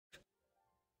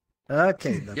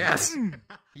Okay. Then. Yes.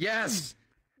 Yes.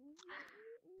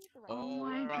 Oh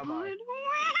my god.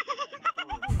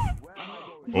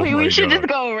 Oh Wait, my we should God. just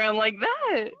go around like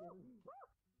that.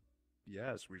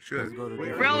 Yes, we should.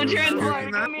 Bro,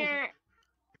 Transport, come here.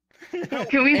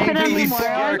 Can we put on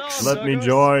Memorial? Let me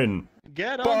join.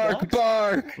 Get on, Bark,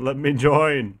 bark. Let me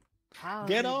join.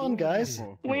 Get on, guys.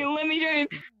 Wait, let me join.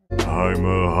 I'm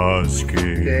a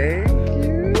husky.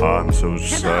 I'm so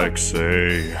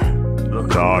sexy.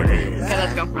 Doggy. Okay,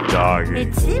 let's go. Doggy.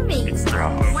 It's Timmy. It's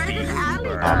rough. Where did Allie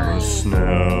go? I'm a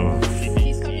sniff.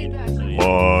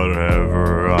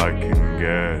 Whatever I can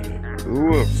get.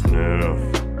 Ooh.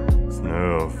 Sniff.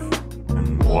 Sniff.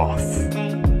 And waff.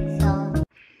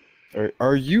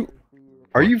 Are you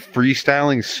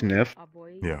freestyling sniff?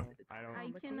 Yeah.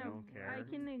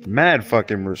 Mad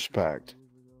fucking respect.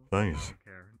 Thanks.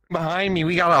 Behind me,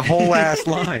 we got a whole ass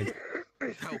line.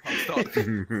 Help, I'm stuck.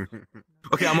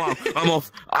 Okay, I'm off. I'm off.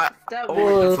 Stop, Oh,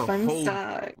 Wolf, that's a I'm whole-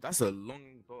 stuck. That's a long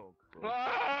dog. Bro.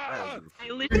 I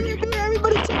literally...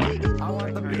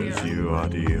 Yes, you are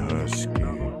the husky.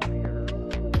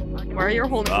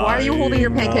 Why are you holding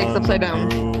your pancakes upside down?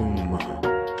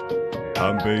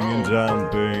 Humping and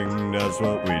jumping, that's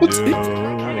what we do.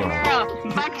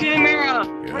 Back to the mirror.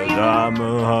 Yes, I'm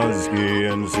a husky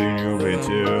and soon you'll be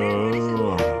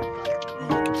too.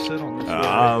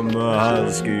 I'm a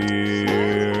husky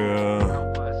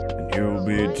and you'll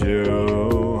be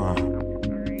too.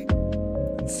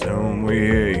 And soon we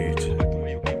eat.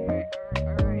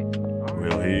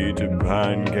 We'll eat a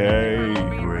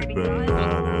pancake with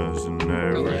bananas and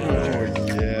everything.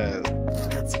 Yeah.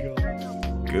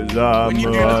 Cause I'm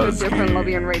a husky Different, love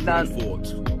you and rate that.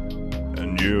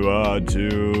 and you are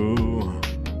too.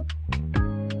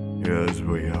 Yes,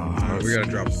 we are huskies. We gotta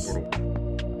drop a portal.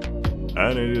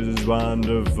 And it is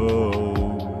wonderful.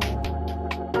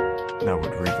 Now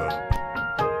with reverb.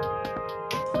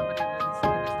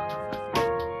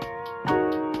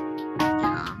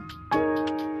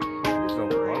 It's a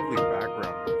lovely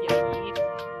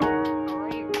background.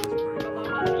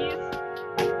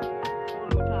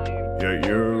 Yeah,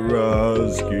 you're a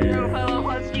husky. Fellow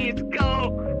Huskies,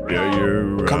 go! Yeah,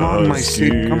 you're a Come on, my husky.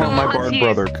 come on, my Come on, bard Huskies.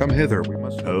 brother. Come hither. We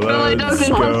must. Let's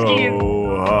dozen huskies.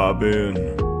 go hopping.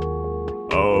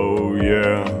 Oh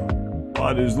yeah.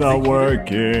 But it's not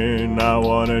working. I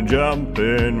wanna jump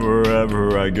in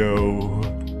wherever I go.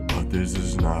 But this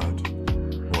is not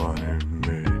wanting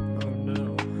me.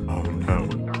 Oh no.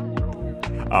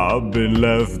 I've been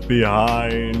left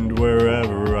behind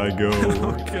wherever I go.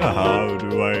 How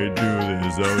do I do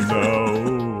this? Oh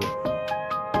no.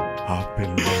 I've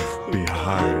been left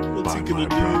behind by my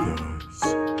brothers.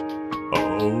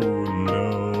 Oh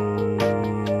no.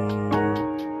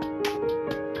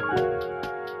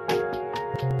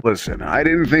 Listen, I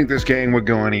didn't think this gang would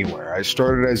go anywhere. I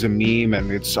started as a meme,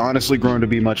 and it's honestly grown to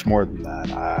be much more than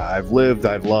that. I've lived,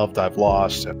 I've loved, I've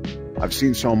lost, and I've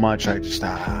seen so much. I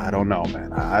don't know,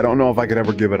 man. I don't know if I could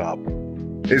ever give it up.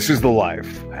 This is the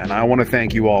life, and I want to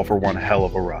thank you all for one hell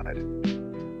of a ride.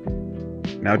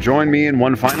 Now join me in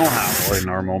one final howl in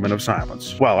our moment of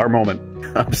silence. Well, our moment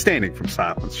abstaining from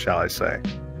silence, shall I say.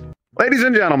 Ladies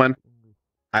and gentlemen,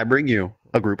 I bring you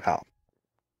a group howl.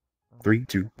 3,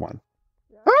 2, 1.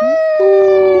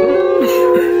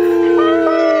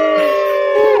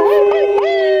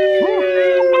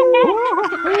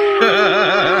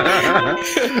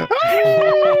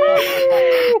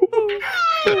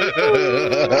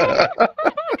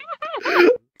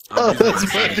 Oh, that's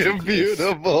fucking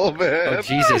beautiful, man. Oh,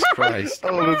 Jesus Christ.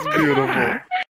 Oh, that's beautiful.